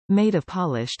Made of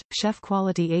polished,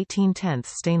 chef-quality 18/10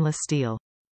 stainless steel.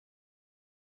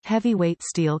 Heavy-weight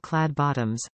steel-clad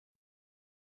bottoms.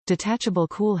 Detachable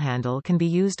cool handle can be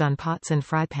used on pots and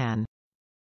fry pan.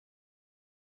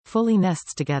 Fully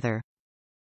nests together.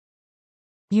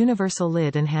 Universal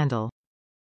lid and handle.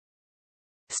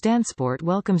 Stansport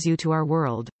welcomes you to our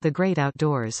world, the great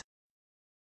outdoors.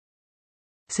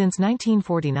 Since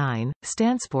 1949,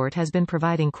 Stansport has been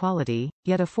providing quality,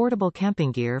 yet affordable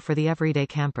camping gear for the everyday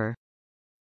camper.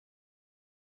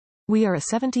 We are a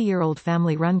 70-year-old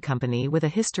family-run company with a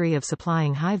history of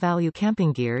supplying high-value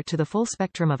camping gear to the full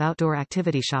spectrum of outdoor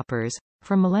activity shoppers,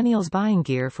 from millennials buying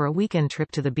gear for a weekend trip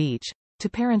to the beach, to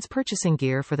parents purchasing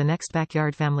gear for the next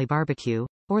backyard family barbecue,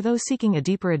 or those seeking a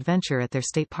deeper adventure at their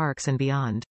state parks and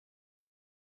beyond.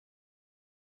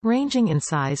 Ranging in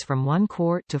size from 1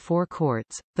 quart to 4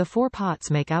 quarts, the 4 pots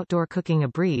make outdoor cooking a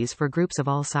breeze for groups of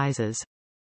all sizes.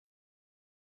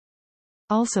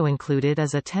 Also included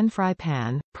is a 10 fry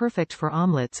pan, perfect for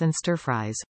omelets and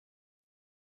stir-fries.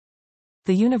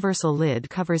 The universal lid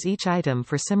covers each item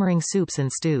for simmering soups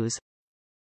and stews.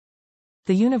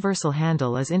 The universal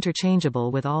handle is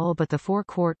interchangeable with all but the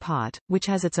 4-quart pot, which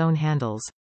has its own handles.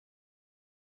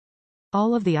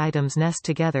 All of the items nest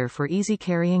together for easy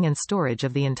carrying and storage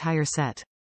of the entire set.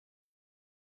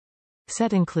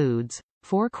 Set includes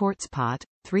 4 quarts pot,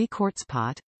 3 quarts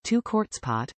pot, 2 quarts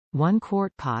pot, 1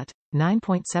 quart pot,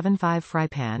 9.75 fry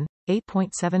pan,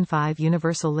 8.75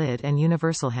 universal lid and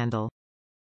universal handle.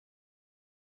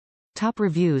 Top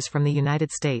reviews from the United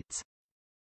States.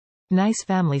 Nice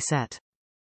family set.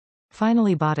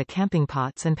 Finally bought a camping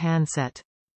pots and pan set.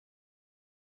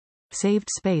 Saved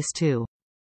space too.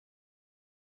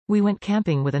 We went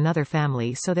camping with another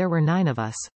family, so there were 9 of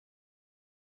us.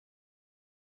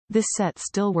 This set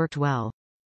still worked well.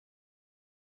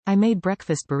 I made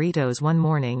breakfast burritos one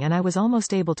morning and I was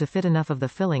almost able to fit enough of the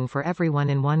filling for everyone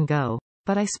in one go,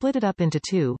 but I split it up into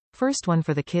 2, first one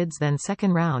for the kids then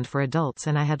second round for adults,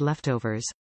 and I had leftovers.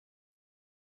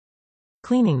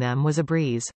 Cleaning them was a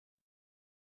breeze.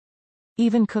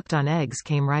 Even cooked-on eggs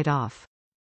came right off.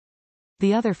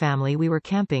 The other family we were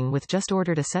camping with just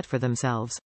ordered a set for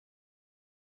themselves.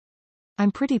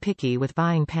 I'm pretty picky with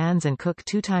buying pans and cook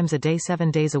 2 times a day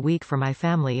 7 days a week for my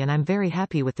family, and I'm very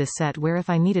happy with this set where if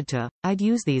I needed to, I'd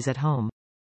use these at home.